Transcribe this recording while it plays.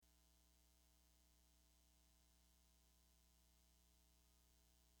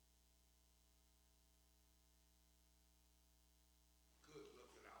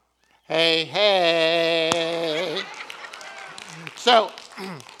Hey, hey. So,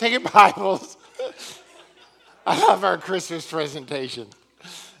 take your Bibles. I love our Christmas presentation.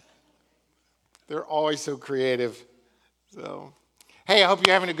 They're always so creative. So, hey, I hope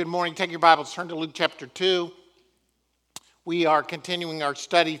you're having a good morning. Take your Bibles, turn to Luke chapter 2. We are continuing our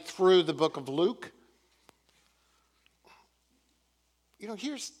study through the book of Luke. You know,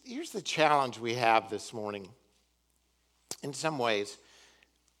 here's the challenge we have this morning. In some ways,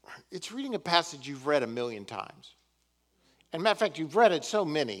 it's reading a passage you've read a million times. And matter of fact, you've read it so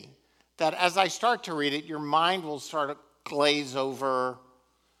many that as I start to read it, your mind will start to glaze over.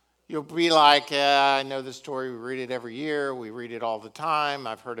 You'll be like, yeah, I know this story. We read it every year. We read it all the time.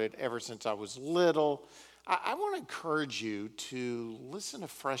 I've heard it ever since I was little. I want to encourage you to listen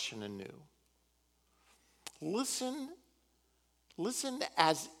afresh and anew. Listen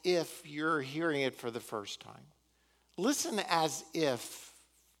as if you're hearing it for the first time. Listen as if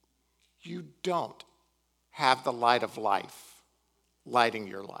you don't have the light of life lighting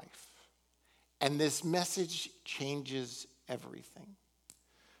your life. And this message changes everything.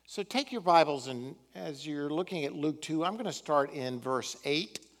 So take your Bibles, and as you're looking at Luke 2, I'm going to start in verse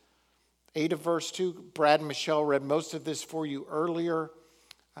 8. 8 of verse 2. Brad and Michelle read most of this for you earlier,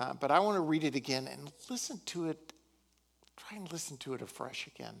 but I want to read it again and listen to it. Try and listen to it afresh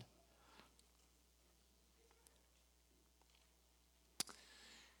again.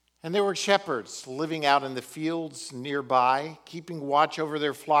 And there were shepherds living out in the fields nearby, keeping watch over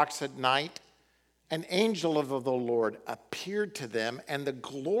their flocks at night. An angel of the Lord appeared to them, and the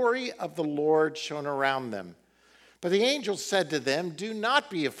glory of the Lord shone around them. But the angel said to them, "Do not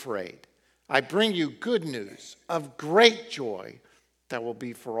be afraid. I bring you good news of great joy that will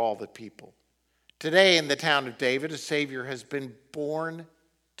be for all the people. Today in the town of David, a Savior has been born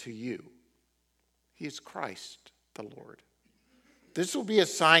to you. He is Christ the Lord. This will be a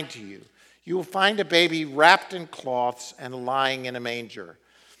sign to you. You will find a baby wrapped in cloths and lying in a manger."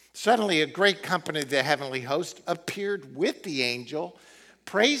 Suddenly, a great company of the heavenly host appeared with the angel,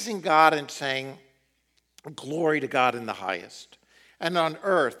 praising God and saying, "Glory to God in the highest, and on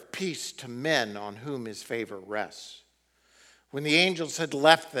earth peace to men on whom his favor rests." When the angels had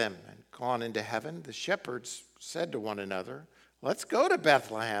left them and gone into heaven, the shepherds said to one another, "Let's go to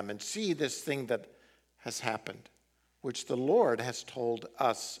Bethlehem and see this thing that has happened, which the Lord has told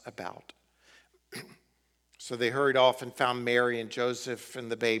us about." So they hurried off and found Mary and Joseph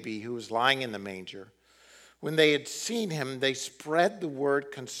and the baby who was lying in the manger. When they had seen him, they spread the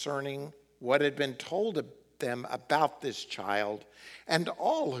word concerning what had been told them about this child, and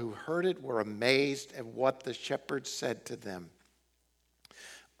all who heard it were amazed at what the shepherds said to them.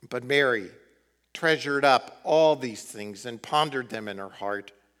 But Mary treasured up all these things and pondered them in her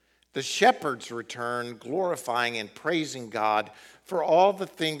heart. The shepherds returned, glorifying and praising God for all the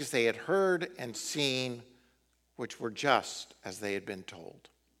things they had heard and seen, which were just as they had been told.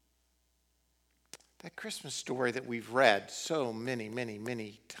 That Christmas story that we've read so many, many,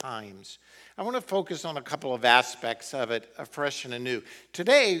 many times, I want to focus on a couple of aspects of it afresh and anew.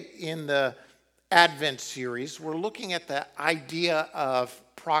 Today in the Advent series, we're looking at the idea of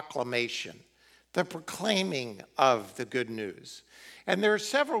proclamation, the proclaiming of the good news. And there are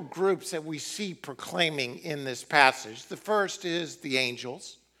several groups that we see proclaiming in this passage. The first is the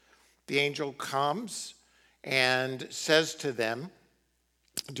angels. The angel comes and says to them,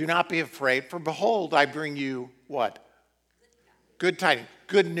 "Do not be afraid, for behold, I bring you" what? Good tidings,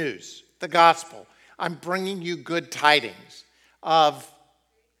 good news, the gospel. I'm bringing you good tidings of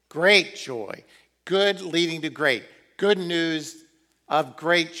great joy, good leading to great, good news of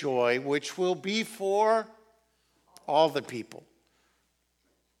great joy, which will be for all the people.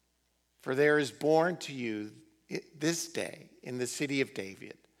 For there is born to you this day in the city of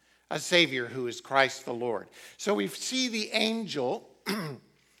David a Savior who is Christ the Lord. So we see the angel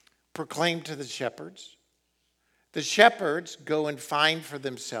proclaim to the shepherds. The shepherds go and find for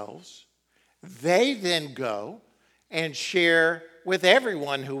themselves. They then go and share with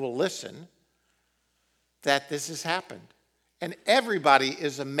everyone who will listen that this has happened. And everybody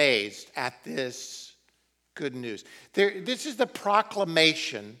is amazed at this good news. This is the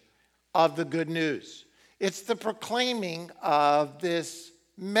proclamation of the good news. It's the proclaiming of this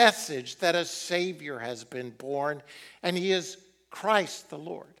message that a Savior has been born, and he is Christ the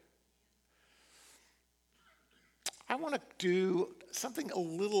Lord. I want to do something a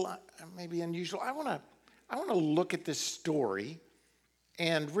little maybe unusual. I want to look at this story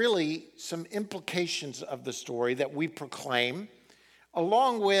and really some implications of the story that we proclaim,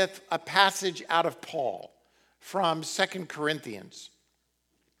 along with a passage out of Paul from 2 Corinthians.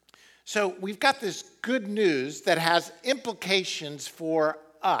 So we've got this good news that has implications for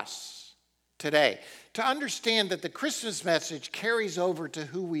us today to understand that the Christmas message carries over to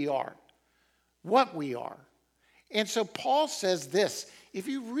who we are, what we are. And so Paul says this: if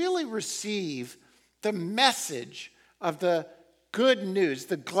you really receive the message of the good news,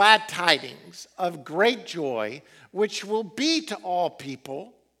 the glad tidings of great joy, which will be to all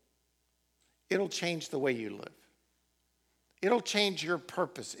people, it'll change the way you live. It'll change your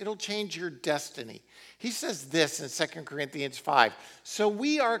purpose. It'll change your destiny. He says this in 2 Corinthians 5. So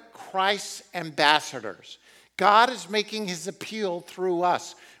we are Christ's ambassadors. God is making his appeal through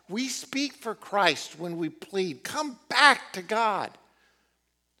us. We speak for Christ when we plead, come back to God.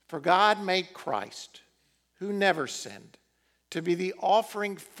 For God made Christ, who never sinned, to be the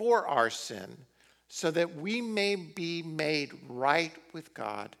offering for our sin, so that we may be made right with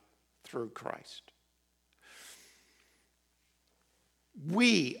God through Christ.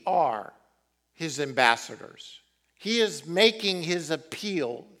 We are his ambassadors. He is making his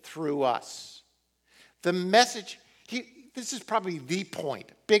appeal through us. The message, this is probably the point,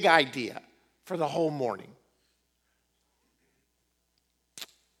 big idea for the whole morning.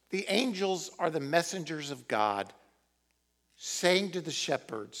 The angels are the messengers of God, saying to the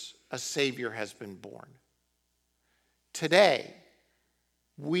shepherds, a Savior has been born. Today,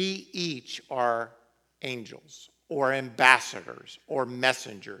 we each are angels, or ambassadors, or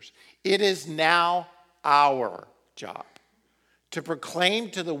messengers. It is now our job to proclaim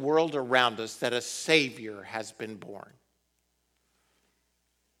to the world around us that a Savior has been born.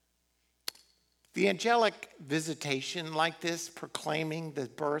 The angelic visitation like this, proclaiming the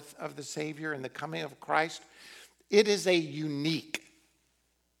birth of the Savior and the coming of Christ, it is a unique,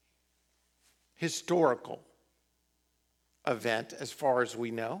 historical event as far as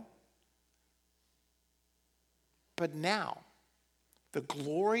we know. But now, the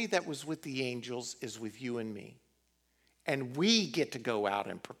glory that was with the angels is with you and me. And we get to go out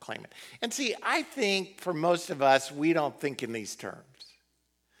and proclaim it. And see, I think for most of us, we don't think in these terms.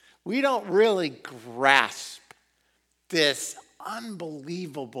 We don't really grasp this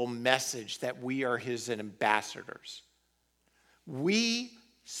unbelievable message that we are his ambassadors. We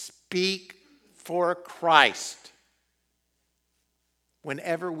speak for Christ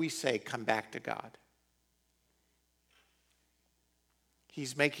whenever we say, come back to God.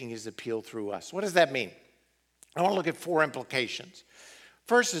 He's making his appeal through us. What does that mean? I want to look at 4 implications.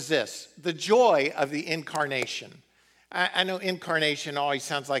 First is this: the joy of the incarnation. I know incarnation always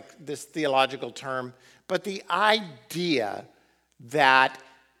sounds like this theological term, but the idea that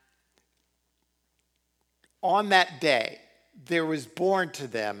on that day there was born to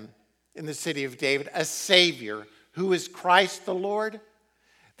them in the city of David a Savior who is Christ the Lord.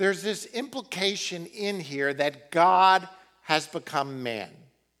 There's this implication in here that God has become man.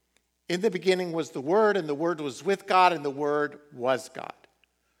 In the beginning was the Word, and the Word was with God, and the Word was God.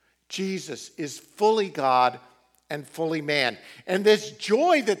 Jesus is fully God and fully man. And this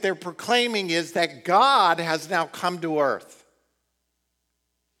joy that they're proclaiming is that God has now come to earth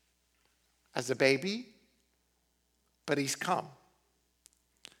as a baby, but he's come.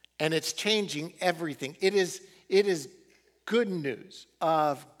 And it's changing everything. It is good news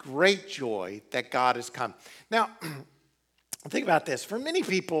of great joy that God has come. Now, think about this. For many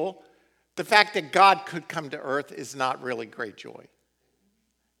people, the fact that God could come to earth is not really great joy.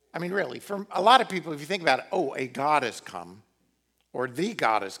 I mean, really, for a lot of people, if you think about it, a God has come, or the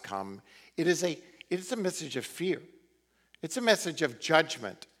God has come, it's a message of fear. It's a message of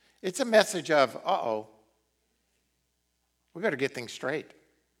judgment. It's a message of, we got to get things straight.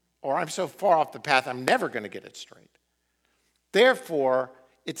 Or I'm so far off the path, I'm never going to get it straight. Therefore,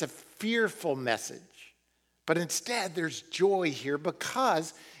 it's a fearful message. But instead, there's joy here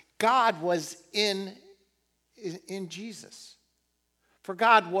because God was in Jesus. For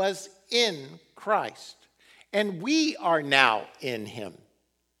God was in Christ. And we are now in him.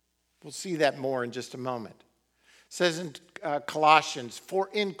 We'll see that more in just a moment. It says in Colossians, for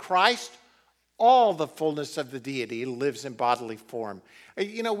in Christ all the fullness of the deity lives in bodily form.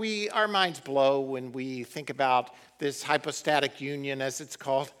 You know, our minds blow when we think about this hypostatic union, as it's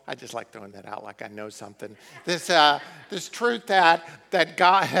called. I just like throwing that out like I know something. This truth that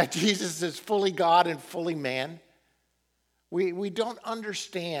God, Jesus is fully God and fully man. We don't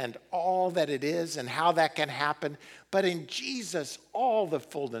understand all that it is and how that can happen, but in Jesus, all the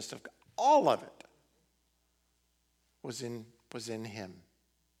fullness of God, all of it was in him.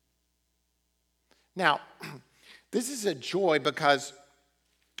 Now, this is a joy because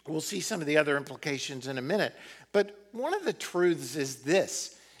we'll see some of the other implications in a minute, but one of the truths is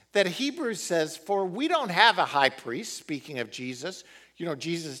this, that Hebrews says, for we don't have a high priest, speaking of Jesus. You know,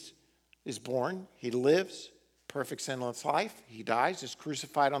 Jesus is born, he lives, perfect sinless life. He dies, is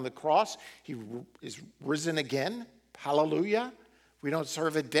crucified on the cross. He is risen again. Hallelujah. We don't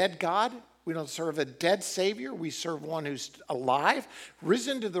serve a dead God. We don't serve a dead Savior. We serve one who's alive,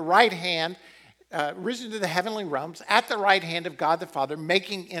 risen to the right hand, risen to the heavenly realms, at the right hand of God the Father,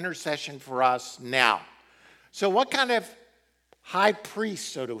 making intercession for us now. So what kind of high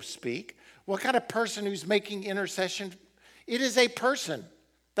priest, so to speak, what kind of person who's making intercession? It is a person.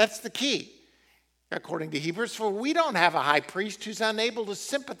 That's the key. According to Hebrews, for we don't have a high priest who's unable to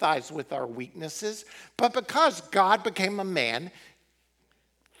sympathize with our weaknesses, but because God became a man,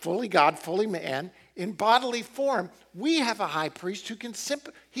 fully God, fully man, in bodily form, we have a high priest who can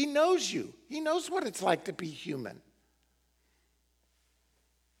sympathize. He knows you. He knows what it's like to be human.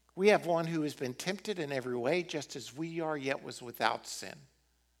 We have one who has been tempted in every way, just as we are, yet was without sin.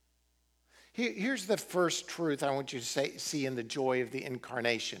 Here's the first truth I want you to see in the joy of the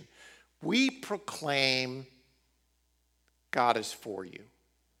incarnation. We proclaim God is for you.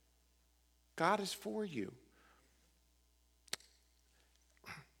 God is for you.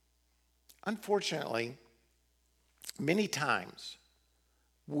 Unfortunately, many times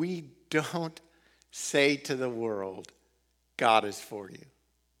we don't say to the world, God is for you.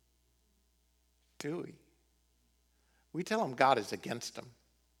 Do we? We tell them God is against them.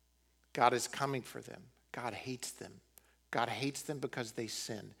 God is coming for them. God hates them. God hates them because they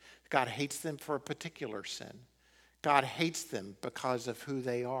sin. God hates them for a particular sin. God hates them because of who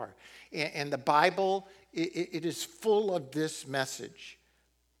they are. And the Bible, it is full of this message.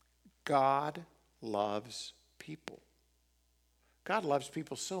 God loves people. God loves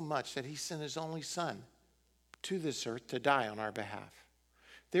people so much that he sent his only son to this earth to die on our behalf.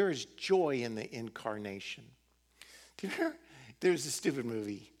 There is joy in the incarnation. Do you remember? There's a stupid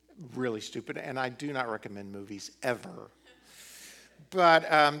movie, really stupid, and I do not recommend movies ever. But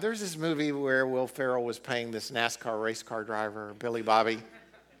there's this movie where Will Ferrell was playing this NASCAR race car driver, Billy Bobby.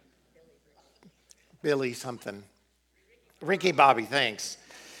 Billy something. Ricky Bobby, thanks.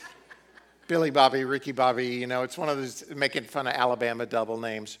 Billy Bobby, Ricky Bobby, you know, it's one of those making fun of Alabama double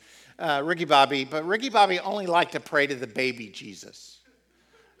names. Ricky Bobby, but Ricky Bobby only liked to pray to the baby Jesus.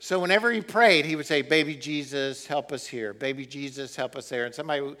 So whenever he prayed, he would say, baby Jesus, help us here. Baby Jesus, help us there. And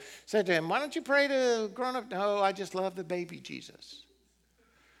somebody said to him, why don't you pray to grown-up? No, I just love the baby Jesus.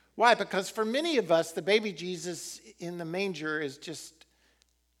 Why? Because for many of us, the baby Jesus in the manger is just,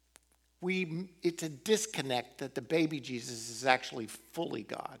 it's a disconnect that the baby Jesus is actually fully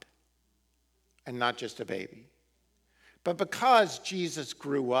God and not just a baby. But because Jesus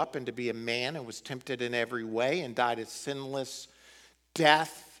grew up and to be a man and was tempted in every way and died a sinless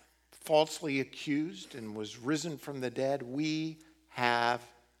death, falsely accused, and was risen from the dead, we have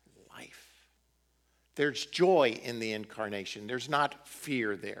life. There's joy in the incarnation. There's not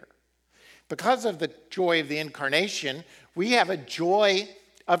fear there. Because of the joy of the incarnation, we have a joy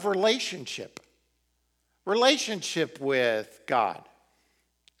of relationship. Relationship with God.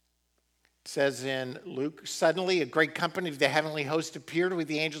 It says in Luke, suddenly a great company of the heavenly host appeared with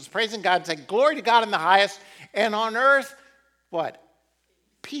the angels praising God and saying, glory to God in the highest, and on earth, what?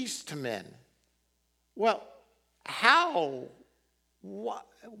 Peace to men. Well, how?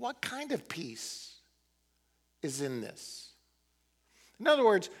 What kind of peace is in this? In other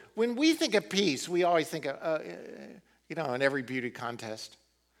words, when we think of peace, we always think of, in every beauty contest,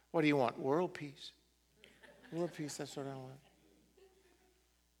 what do you want? World peace. World peace, that's what I want.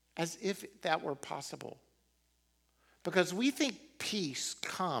 As if that were possible. Because we think peace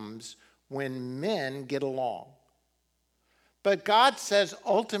comes when men get along. But God says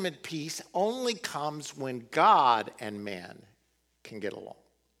ultimate peace only comes when God and man can get along.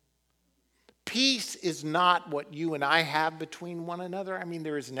 Peace is not what you and I have between one another. I mean,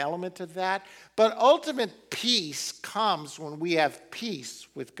 there is an element of that. But ultimate peace comes when we have peace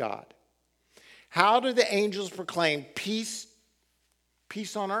with God. How do the angels proclaim peace?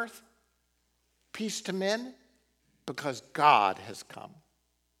 Peace on earth? Peace to men? Because God has come.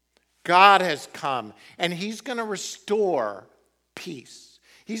 God has come, and he's going to restore peace.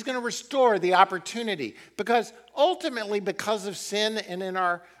 He's going to restore the opportunity. Because ultimately, because of sin, and in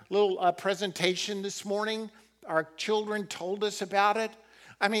our little presentation this morning, our children told us about it.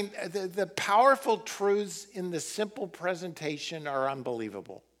 I mean, the powerful truths in the simple presentation are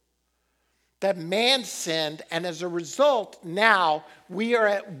unbelievable. That man sinned, and as a result, now we are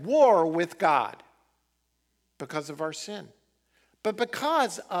at war with God because of our sin. But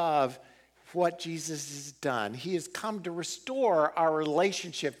because of what Jesus has done, he has come to restore our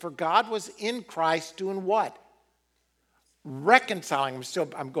relationship. For God was in Christ doing what? Reconciling.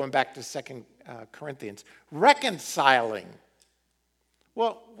 I'm going back to 2 Corinthians. Reconciling.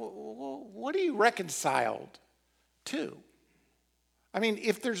 Well, what are you reconciled too. I mean,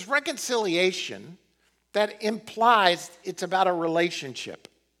 if there's reconciliation, that implies it's about a relationship,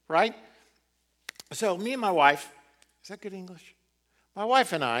 right? So me and my wife, is that good English? My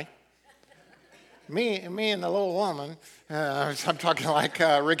wife and I, me and the little woman, I'm talking like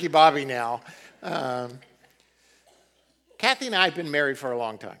Ricky Bobby now. Kathy and I have been married for a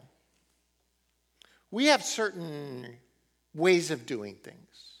long time. We have certain ways of doing things.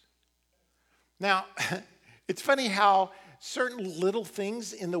 Now, it's funny how certain little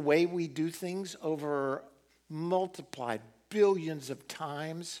things in the way we do things over multiplied billions of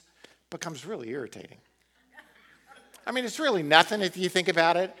times becomes really irritating. I mean, it's really nothing if you think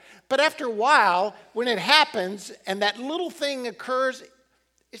about it. But after a while, when it happens and that little thing occurs,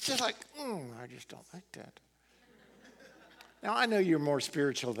 it's just like, I just don't like that. Now, I know you're more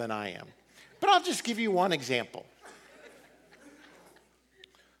spiritual than I am, but I'll just give you one example.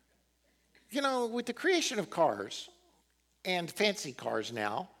 You know, with the creation of cars and fancy cars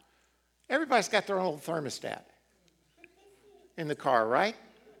now, everybody's got their own little thermostat in the car, right?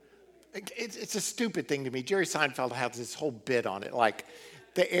 It's a stupid thing to me. Jerry Seinfeld has this whole bit on it, like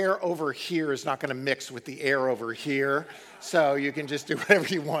the air over here is not going to mix with the air over here, so you can just do whatever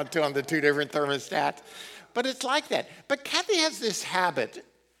you want to on the two different thermostats. But it's like that. But Kathy has this habit,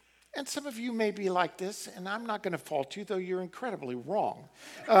 and some of you may be like this, and I'm not going to fault you, though you're incredibly wrong.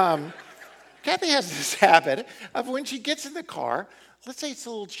 Kathy has this habit of when she gets in the car, let's say it's a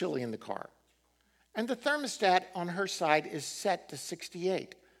little chilly in the car, and the thermostat on her side is set to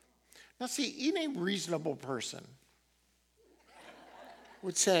 68. Now see, any reasonable person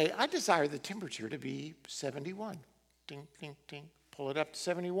would say, I desire the temperature to be 71. Ding, ding, ding. Pull it up to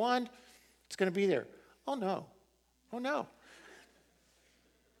 71. It's going to be there. Oh, no. Oh, no.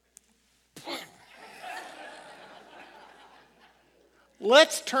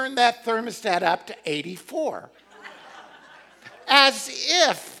 Let's turn that thermostat up to 84. As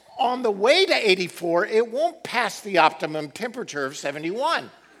if on the way to 84, it won't pass the optimum temperature of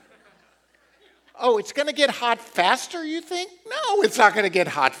 71. Oh, it's going to get hot faster, you think? No, it's not going to get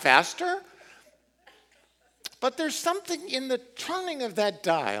hot faster. But there's something in the turning of that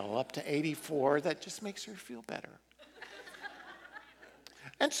dial up to 84 that just makes her feel better.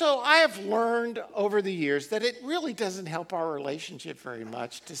 And so I have learned over the years that it really doesn't help our relationship very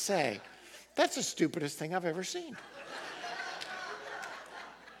much to say, that's the stupidest thing I've ever seen.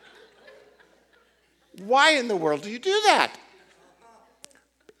 Why in the world do you do that?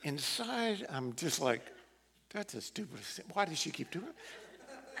 Inside, I'm just like, that's the stupidest thing. Why does she keep doing it?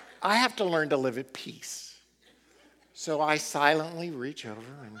 I have to learn to live at peace. So I silently reach over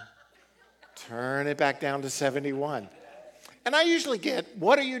and turn it back down to 71. And I usually get,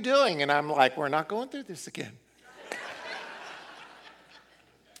 what are you doing? And I'm like, we're not going through this again.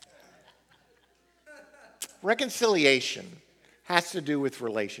 Reconciliation has to do with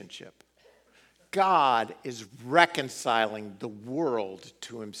relationship. God is reconciling the world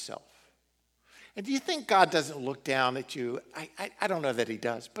to himself. And do you think God doesn't look down at you? I don't know that he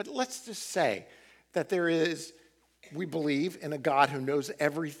does, but let's just say that we believe in a God who knows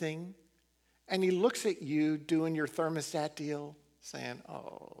everything, and he looks at you doing your thermostat deal, saying,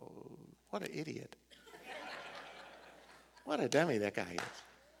 oh, what an idiot. What a dummy that guy is.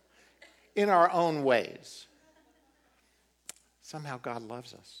 In our own ways. Somehow God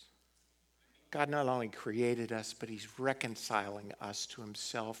loves us. God not only created us, but he's reconciling us to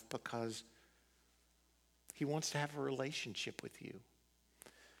himself because he wants to have a relationship with you.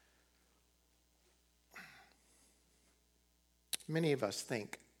 Many of us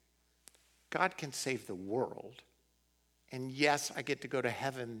think God can save the world, and yes, I get to go to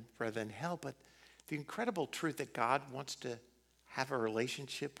heaven rather than hell, but the incredible truth that God wants to have a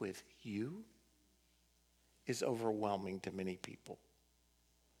relationship with you is overwhelming to many people.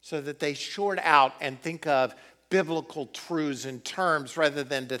 So that they short out and think of biblical truths and terms rather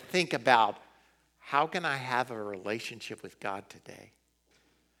than to think about, how can I have a relationship with God today?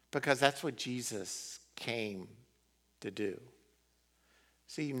 Because that's what Jesus came to do.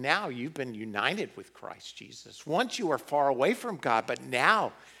 See, now you've been united with Christ Jesus. Once you were far away from God, but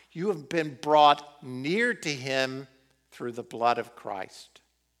now you have been brought near to him through the blood of Christ.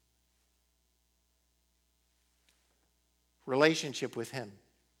 Relationship with him.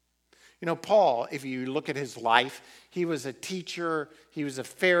 You know, Paul, if you look at his life, he was a teacher, he was a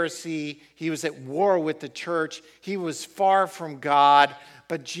Pharisee, he was at war with the church, he was far from God,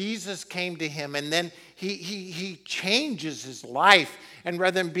 but Jesus came to him, and then he changes his life, and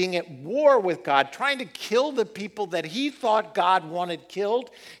rather than being at war with God, trying to kill the people that he thought God wanted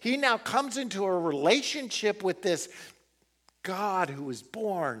killed, he now comes into a relationship with this God who was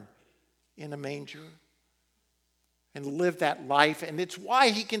born in a manger, and live that life. And it's why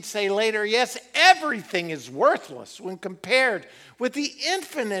he can say later, yes, everything is worthless when compared with the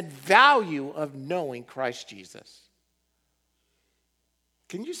infinite value of knowing Christ Jesus.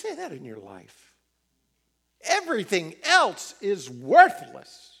 Can you say that in your life? Everything else is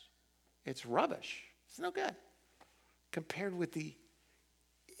worthless. It's rubbish. It's no good compared with the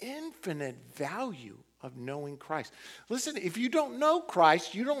infinite value of knowing Christ. Listen, if you don't know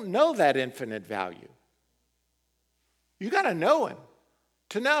Christ, you don't know that infinite value. You got to know him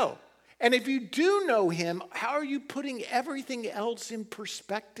to know. And if you do know him, how are you putting everything else in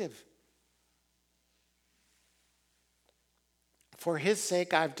perspective? For his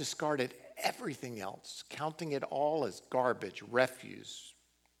sake, I've discarded everything else, counting it all as garbage, refuse,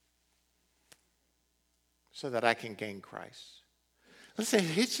 so that I can gain Christ. Listen,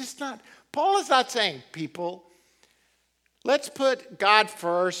 it's just not, Paul is not saying, people, let's put God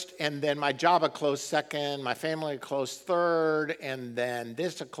first, and then my job a close second, my family a close third, and then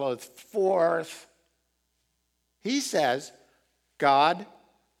this a close fourth. He says, God,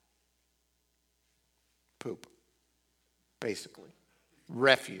 poop, basically.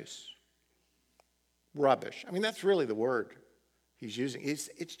 Refuse. Rubbish. I mean, that's really the word he's using.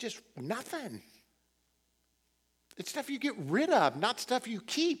 It's just nothing. It's stuff you get rid of, not stuff you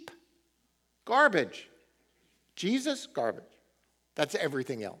keep. Garbage. Jesus, garbage. That's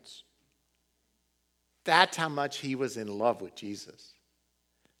everything else. That's how much he was in love with Jesus.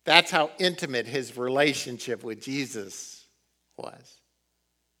 That's how intimate his relationship with Jesus was.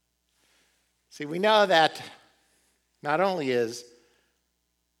 See, we know that not only is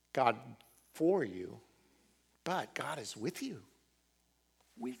God for you, but God is with you.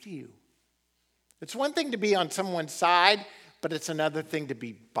 With you. It's one thing to be on someone's side, but it's another thing to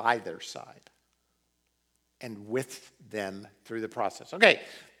be by their side and with them through the process. Okay,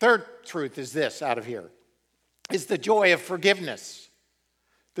 third truth is this out of here, is the joy of forgiveness.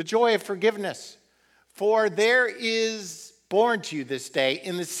 The joy of forgiveness. For there is born to you this day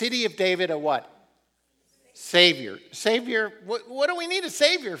in the city of David a what? Savior. Savior, what do we need a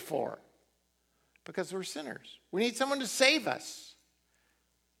Savior for? Because we're sinners. We need someone to save us.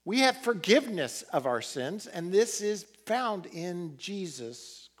 We have forgiveness of our sins, and this is found in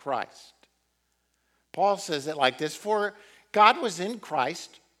Jesus Christ. Paul says it like this, for God was in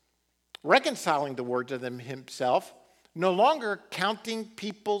Christ, reconciling the world to them himself, no longer counting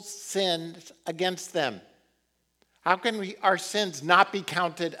people's sins against them. How can our sins not be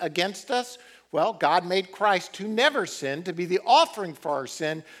counted against us? Well, God made Christ, who never sinned, to be the offering for our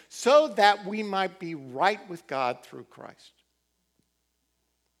sin so that we might be right with God through Christ.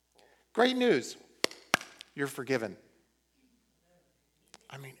 Great news. You're forgiven.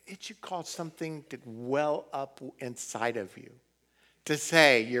 I mean, it should cause something to well up inside of you to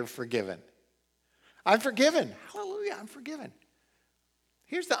say you're forgiven. I'm forgiven. Hallelujah, I'm forgiven.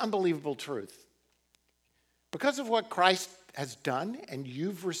 Here's the unbelievable truth. Because of what Christ has done and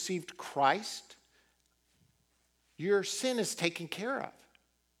you've received Christ, your sin is taken care of.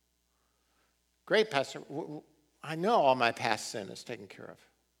 Great, Pastor. I know all my past sin is taken care of.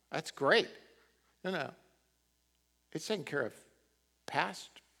 That's great. No. It's taken care of past,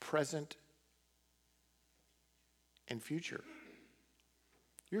 present, and future.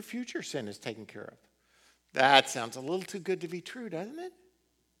 Your future sin is taken care of. That sounds a little too good to be true, doesn't it?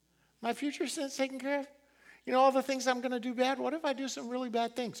 My future sin is taken care of. You know, all the things I'm going to do bad, what if I do some really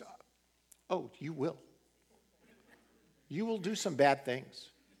bad things? Oh, you will. You will do some bad things.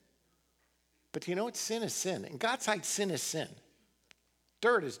 But you know what? Sin is sin. In God's sight, sin is sin.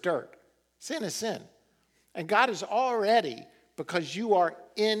 Dirt is dirt. Sin is sin. And God is already, because you are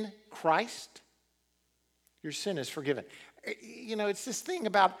in Christ, your sin is forgiven. You know, it's this thing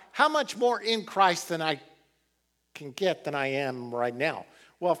about how much more in Christ than I can get than I am right now.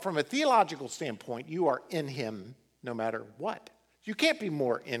 Well, from a theological standpoint, you are in him no matter what. You can't be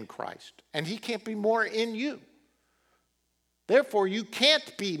more in Christ, and he can't be more in you. Therefore, you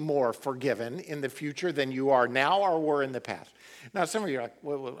can't be more forgiven in the future than you are now or were in the past. Now, some of you are like,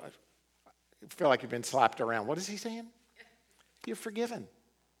 well, I feel like you've been slapped around. What is he saying? You're forgiven.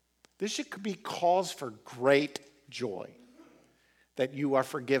 This should be cause for great joy, that you are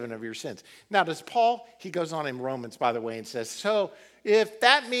forgiven of your sins. Now, does Paul, he goes on in Romans, by the way, and says, so if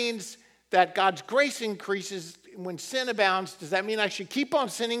that means that God's grace increases when sin abounds, does that mean I should keep on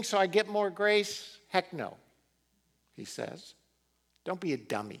sinning so I get more grace? Heck no, he says. Don't be a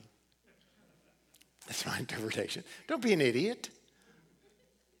dummy. That's my interpretation. Don't be an idiot.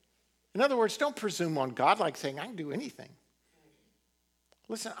 In other words, don't presume on God like saying, I can do anything.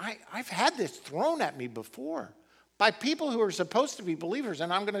 Listen, I've had this thrown at me before by people who are supposed to be believers,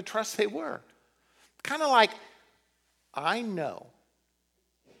 and I'm going to trust they were. Kind of like, I know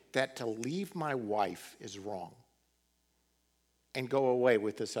that to leave my wife is wrong and go away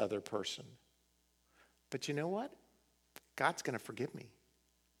with this other person. But you know what? God's going to forgive me.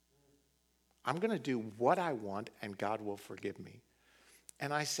 I'm going to do what I want, and God will forgive me.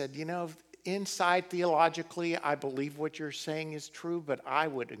 And I said, inside theologically, I believe what you're saying is true, but I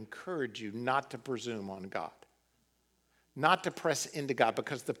would encourage you not to presume on God, not to press into God,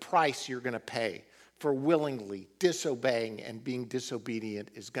 because the price you're going to pay for willingly disobeying and being disobedient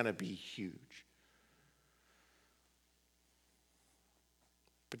is going to be huge.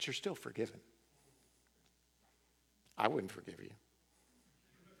 But you're still forgiven. I wouldn't forgive you.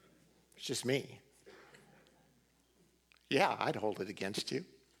 It's just me. Yeah, I'd hold it against you.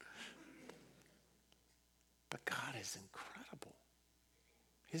 But God is incredible.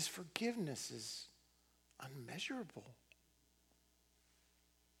 His forgiveness is unmeasurable.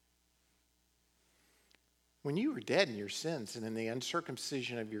 When you were dead in your sins and in the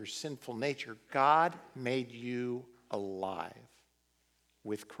uncircumcision of your sinful nature, God made you alive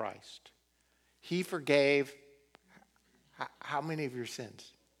with Christ. He forgave how many of your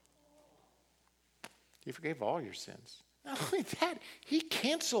sins? He forgave all your sins. Not only that, he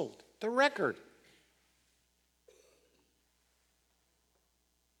canceled the record.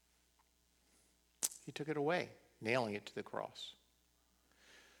 He took it away, nailing it to the cross.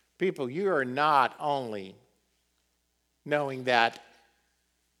 People, you are not only knowing that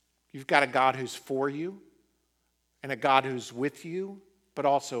you've got a God who's for you and a God who's with you, but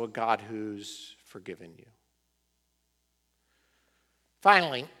also a God who's forgiven you.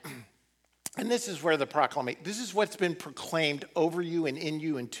 Finally, and this is where this is what's been proclaimed over you and in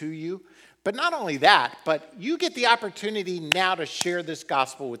you and to you. But not only that, but you get the opportunity now to share this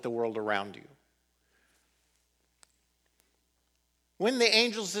gospel with the world around you. When the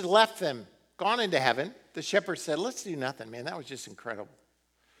angels had left them, gone into heaven, the shepherds said, let's do nothing, man. That was just incredible.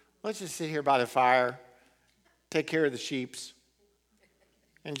 Let's just sit here by the fire, take care of the sheeps,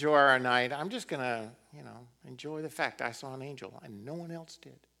 enjoy our night. I'm just going to, enjoy the fact I saw an angel and no one else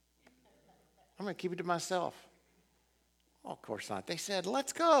did. I'm going to keep it to myself. Well, of course not. They said,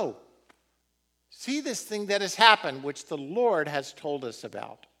 let's go. See this thing that has happened, which the Lord has told us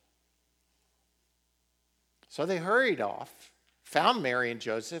about. So they hurried off, found Mary and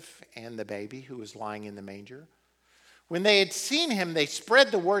Joseph and the baby who was lying in the manger. When they had seen him, they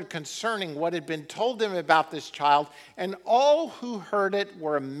spread the word concerning what had been told them about this child, and all who heard it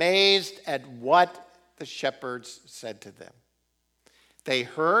were amazed at what the shepherds said to them. They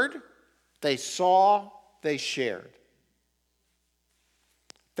heard, they saw, they shared.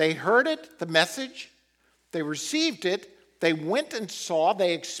 They heard it, the message, they received it, they went and saw,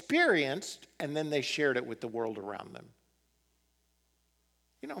 they experienced, and then they shared it with the world around them.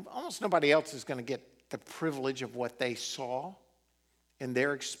 Almost nobody else is going to get the privilege of what they saw in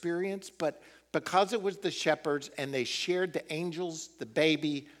their experience, but because it was the shepherds and they shared the angels, the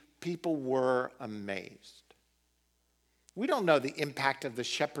baby, people were amazed. We don't know the impact of the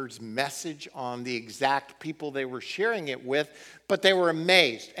shepherds' message on the exact people they were sharing it with, but they were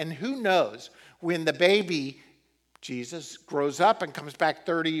amazed. And who knows, when the baby, Jesus, grows up and comes back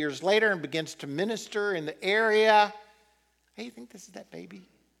 30 years later and begins to minister in the area, hey, you think this is that baby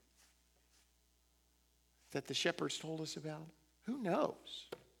that the shepherds told us about? Who knows?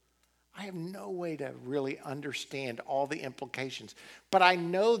 I have no way to really understand all the implications. But I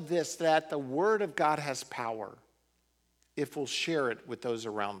know this, that the Word of God has power if we'll share it with those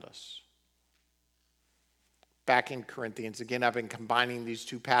around us. Back in Corinthians, again, I've been combining these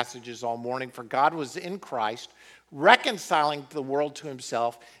two passages all morning. For God was in Christ, reconciling the world to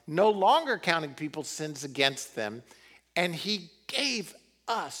himself, no longer counting people's sins against them, and he gave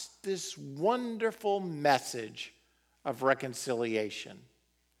us this wonderful message of reconciliation.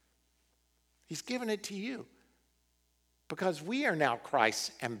 He's given it to you because we are now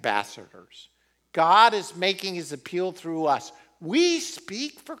Christ's ambassadors. God is making his appeal through us. We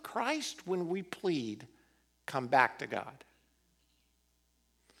speak for Christ when we plead, come back to God.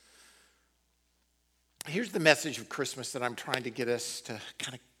 Here's the message of Christmas that I'm trying to get us to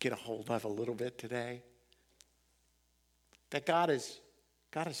kind of get a hold of a little bit today. That God is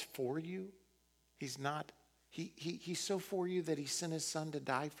for you. He's so for you that he sent his son to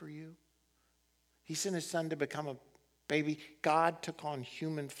die for you. He sent his son to become a baby. God took on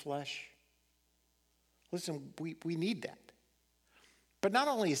human flesh. Listen, we need that. But not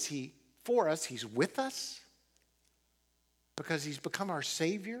only is he for us, he's with us because he's become our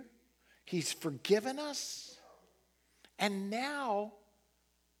Savior. He's forgiven us. And now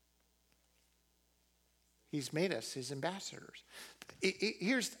he's made us his ambassadors.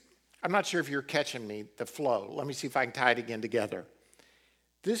 I'm not sure if you're catching me, the flow. Let me see if I can tie it again together.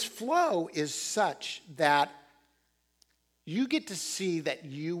 This flow is such that you get to see that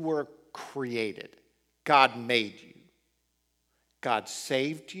you were created. God made you. God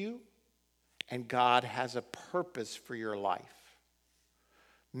saved you. And God has a purpose for your life.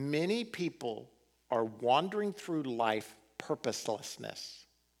 Many people are wandering through life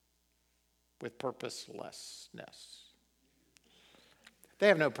with purposelessness. They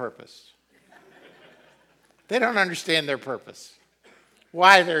have no purpose. They don't understand their purpose,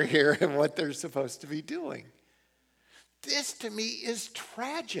 why they're here and what they're supposed to be doing. This to me is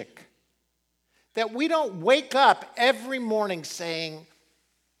tragic. That we don't wake up every morning saying,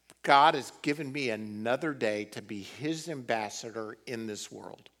 God has given me another day to be his ambassador in this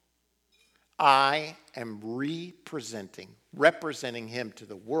world. I am representing him to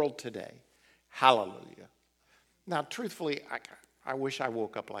the world today. Hallelujah. Now, truthfully, I wish I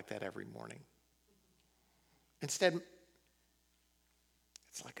woke up like that every morning. Instead,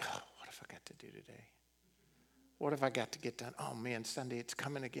 it's like, oh, what have I got to do today? What have I got to get done? Oh, man, Sunday, it's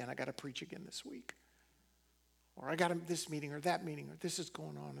coming again. I got to preach again this week. Or I got this meeting or that meeting, or this is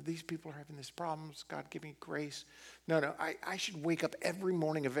going on, or these people are having these problems. God, give me grace. No, I should wake up every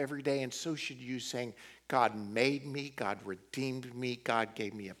morning of every day, and so should you, saying, God made me, God redeemed me, God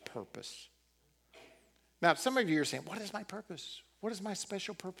gave me a purpose. Now, some of you are saying, what is my purpose? What is my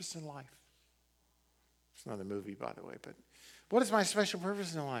special purpose in life? It's not a movie, by the way, but what is my special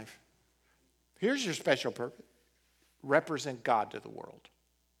purpose in life? Here's your special purpose. Represent God to the world.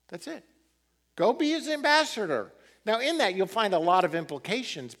 That's it. Go be his ambassador. Now, in that, you'll find a lot of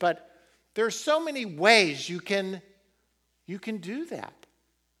implications, but there are so many ways you can do that.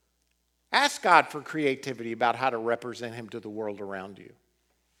 Ask God for creativity about how to represent him to the world around you.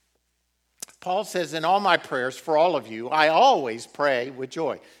 Paul says, in all my prayers for all of you, I always pray with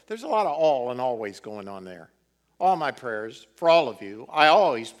joy. There's a lot of all and always going on there. All my prayers for all of you, I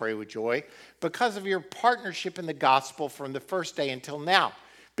always pray with joy because of your partnership in the gospel from the first day until now.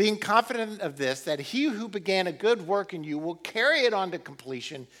 Being confident of this, that he who began a good work in you will carry it on to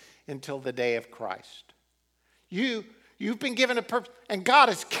completion until the day of Christ. You've been given a purpose, and God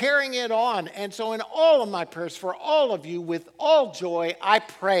is carrying it on. And so in all of my prayers for all of you, with all joy, I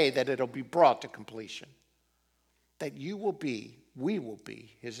pray that it'll be brought to completion. That we will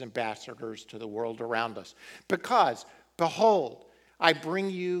be his ambassadors to the world around us. Because, behold, I bring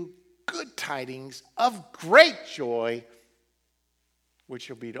you good tidings of great joy, which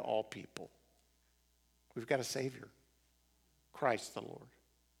shall be to all people. We've got a Savior, Christ the Lord.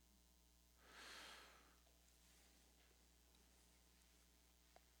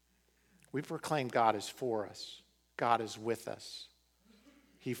 We proclaim God is for us. God is with us.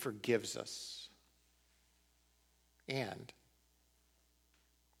 He forgives us. And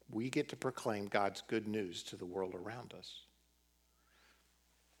we get to proclaim God's good news to the world around us.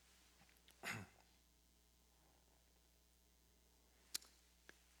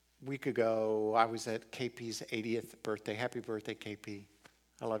 A week ago, I was at KP's 80th birthday. Happy birthday, KP.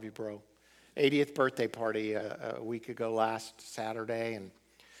 I love you, bro. 80th birthday party a week ago last Saturday. And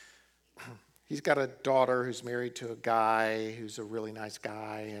he's got a daughter who's married to a guy who's a really nice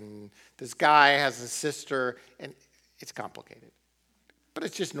guy. And this guy has a sister, and it's complicated. But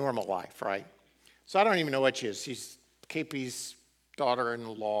it's just normal life, right? So I don't even know what she is. She's KP's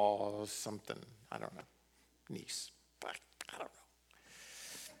daughter-in-law, something. I don't know. Niece. But I don't know.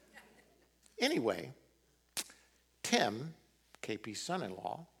 Anyway, Tim, KP's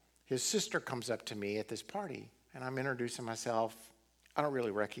son-in-law, his sister comes up to me at this party, and I'm introducing myself. I don't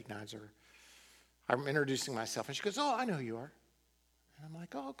really recognize her. I'm introducing myself, and she goes, oh, I know who you are. And I'm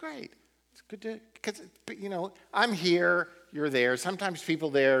like, oh, great. It's good to, because, I'm here, you're there. Sometimes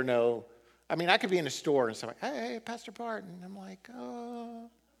people there know. I mean, I could be in a store and somebody, hey, Pastor Barton. I'm like, oh,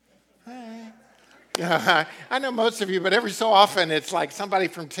 hey. Yeah, I know most of you, but every so often it's like somebody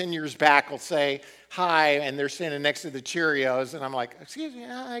from 10 years back will say hi, and they're standing next to the Cheerios, and I'm like, excuse me,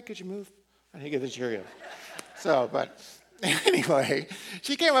 hi, could you move? I need to get the Cheerios. So, but anyway,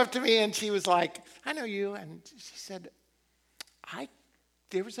 she came up to me and she was like, I know you, and she said,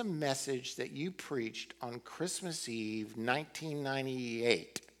 there was a message that you preached on Christmas Eve,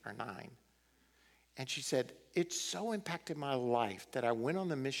 1998 or 9. And she said, it so impacted my life that I went on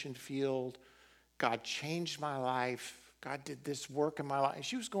the mission field. God changed my life. God did this work in my life. And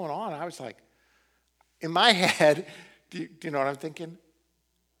she was going on. I was like, in my head, do you know what I'm thinking?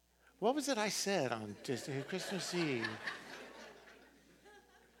 What was it I said on just Christmas Eve?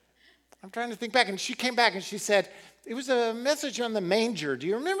 I'm trying to think back. And she came back and she said, it was a message on the manger. Do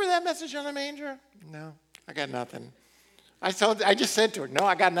you remember that message on the manger? No, I got nothing. I just said to her, no,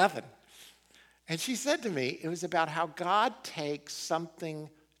 I got nothing. And she said to me, it was about how God takes something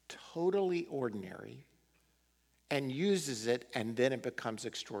totally ordinary and uses it, and then it becomes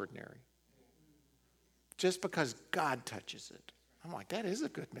extraordinary. Just because God touches it. I'm like, that is a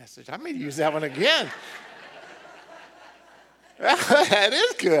good message. I may use that one again. That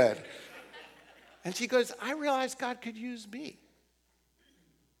is good. And she goes, I realized God could use me.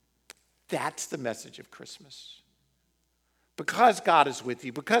 That's the message of Christmas. Because God is with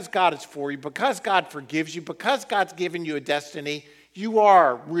you, because God is for you, because God forgives you, because God's given you a destiny, you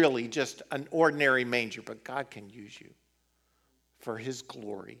are really just an ordinary manger, but God can use you for his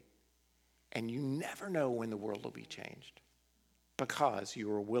glory. And you never know when the world will be changed because you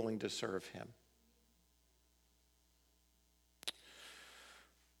are willing to serve him.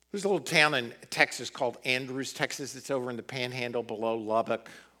 There's a little town in Texas called Andrews, Texas. It's over in the Panhandle below Lubbock,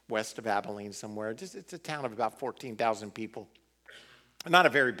 west of Abilene somewhere. It's a town of about 14,000 people. Not a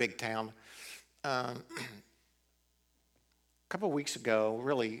very big town. A couple of weeks ago,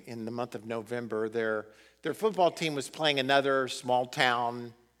 really in the month of November, their football team was playing another small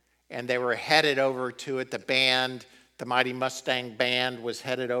town, and they were headed over to it. The band, the Mighty Mustang Band, was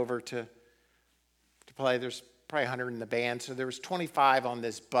headed over to play. There's probably 100 in the band. So there was 25 on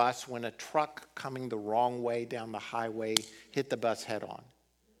this bus when a truck coming the wrong way down the highway hit the bus head on.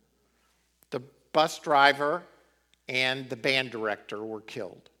 The bus driver and the band director were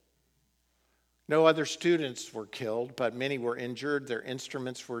killed. No other students were killed, but many were injured. Their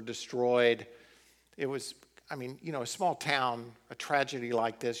instruments were destroyed. It was, a small town, a tragedy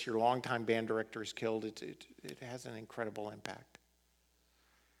like this, your longtime band director is killed. It has an incredible impact.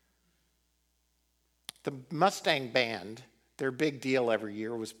 The Mustang Band, their big deal every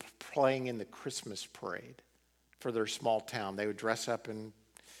year was playing in the Christmas parade for their small town. They would dress up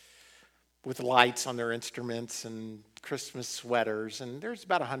with lights on their instruments and Christmas sweaters, and there's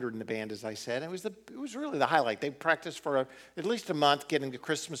about 100 in the band, as I said. It was really the highlight. They practiced for at least a month, getting the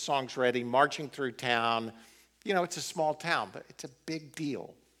Christmas songs ready, marching through town. It's a small town, but it's a big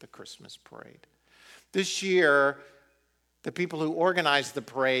deal, the Christmas parade. This year, the people who organized the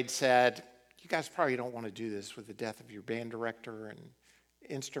parade said, you guys probably don't want to do this with the death of your band director and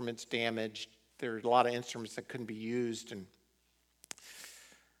instruments damaged. There are a lot of instruments that couldn't be used. And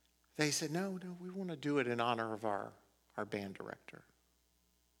they said, no, we want to do it in honor of our band director.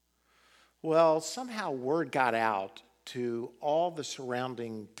 Well, somehow word got out to all the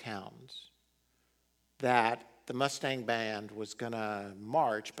surrounding towns that the Mustang Band was going to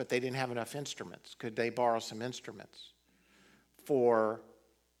march, but they didn't have enough instruments. Could they borrow some instruments for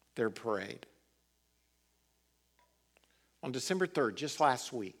their parade? On December 3rd, just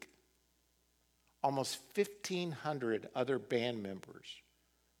last week, almost 1,500 other band members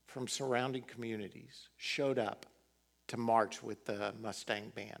from surrounding communities showed up to march with the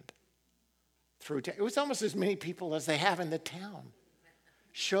Mustang Band. It was almost as many people as they have in the town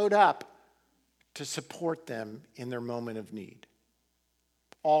showed up to support them in their moment of need.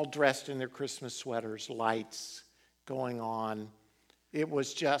 All dressed in their Christmas sweaters, lights going on.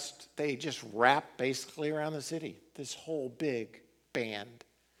 They just wrapped basically around the city, this whole big band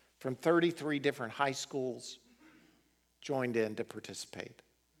from 33 different high schools joined in to participate.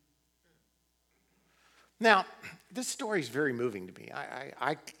 Now, this story is very moving to me.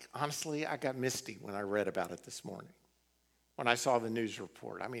 I honestly got misty when I read about it this morning, when I saw the news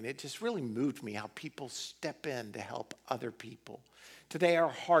report. It just really moved me how people step in to help other people. Today, our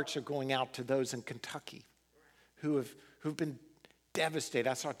hearts are going out to those in Kentucky who've been devastated.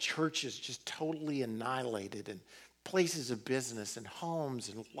 I saw churches just totally annihilated and places of business and homes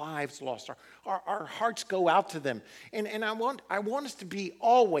and lives lost. Our hearts go out to them. And I want us to be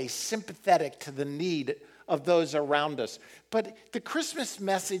always sympathetic to the need of those around us. But the Christmas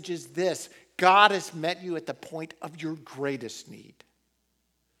message is this: God has met you at the point of your greatest need.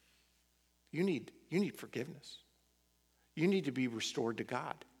 You need forgiveness. You need to be restored to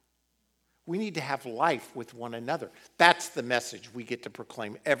God. We need to have life with one another. That's the message we get to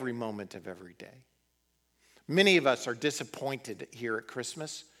proclaim every moment of every day. Many of us are disappointed here at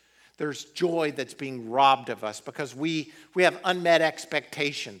Christmas. There's joy that's being robbed of us because we have unmet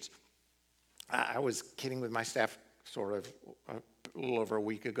expectations. I was kidding with my staff sort of a little over a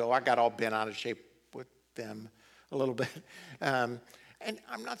week ago. I got all bent out of shape with them a little bit. And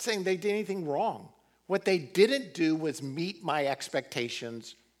I'm not saying they did anything wrong. What they didn't do was meet my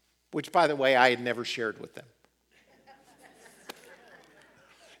expectations, which, by the way, I had never shared with them.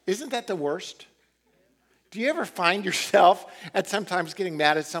 Isn't that the worst? Do you ever find yourself at sometimes getting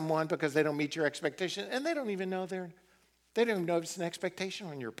mad at someone because they don't meet your expectation, and they don't even know it's an expectation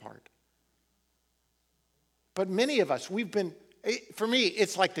on your part? But many of us, for me,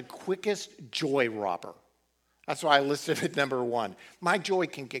 it's like the quickest joy robber. That's why I listed it number 1. My joy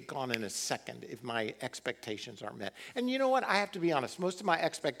can get gone in a second if my expectations aren't met. And you know what? I have to be honest. Most of my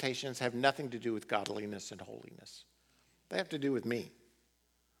expectations have nothing to do with godliness and holiness. They have to do with me.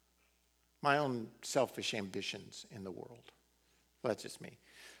 My own selfish ambitions in the world. Well, that's just me.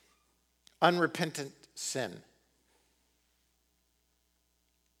 Unrepentant sin.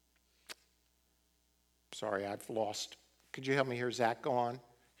 Sorry, I've lost. Could you help me here, Zach? Go on.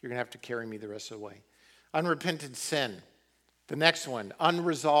 You're going to have to carry me the rest of the way. Unrepentant sin. The next one,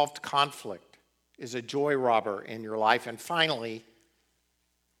 unresolved conflict, is a joy robber in your life. And finally,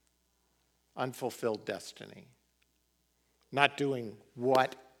 unfulfilled destiny. Not doing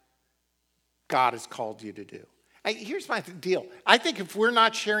what God has called you to do. Here's my deal. I think if we're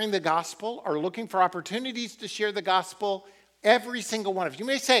not sharing the gospel or looking for opportunities to share the gospel, every single one of you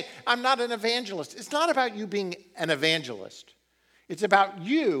may say, I'm not an evangelist. It's not about you being an evangelist. It's about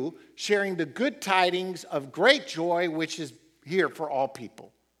you sharing the good tidings of great joy, which is here for all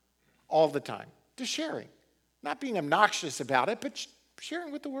people, all the time. Just sharing. Not being obnoxious about it, but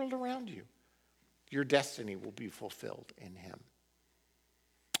sharing with the world around you. Your destiny will be fulfilled in him.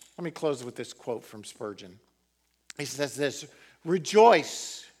 Let me close with this quote from Spurgeon. He says this,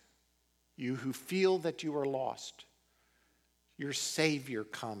 rejoice, you who feel that you are lost. Your Savior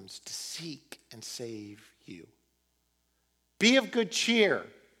comes to seek and save you. Be of good cheer,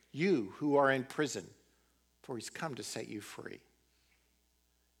 you who are in prison, for he's come to set you free.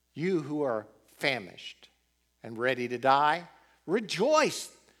 You who are famished and ready to die, rejoice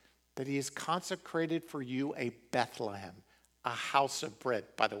that he has consecrated for you a Bethlehem, a house of bread.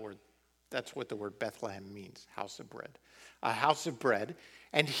 By the word, that's what the word Bethlehem means, house of bread. A house of bread,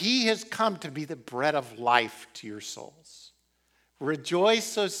 and he has come to be the bread of life to your souls.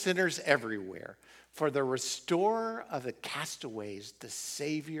 Rejoice, O sinners everywhere, for the restorer of the castaways, the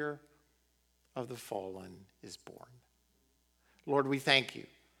Savior of the fallen, is born. Lord, we thank you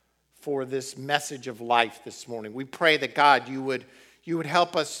for this message of life this morning. We pray that, God, you would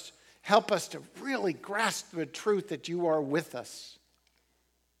help us to really grasp the truth that you are with us.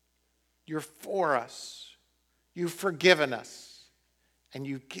 You're for us. You've forgiven us. And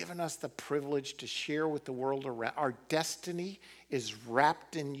you've given us the privilege to share with the world around. Our destiny is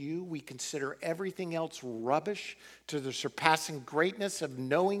wrapped in you. We consider everything else rubbish to the surpassing greatness of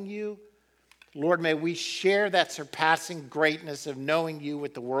knowing you. Lord, may we share that surpassing greatness of knowing you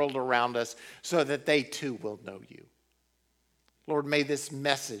with the world around us so that they too will know you. Lord, may this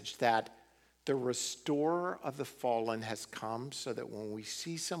message that the restorer of the fallen has come so that when we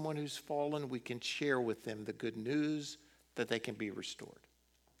see someone who's fallen, we can share with them the good news that they can be restored.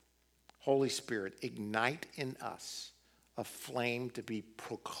 Holy Spirit, ignite in us a flame to be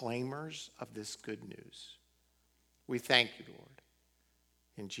proclaimers of this good news. We thank you, Lord.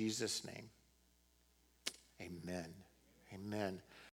 In Jesus' name, amen. Amen.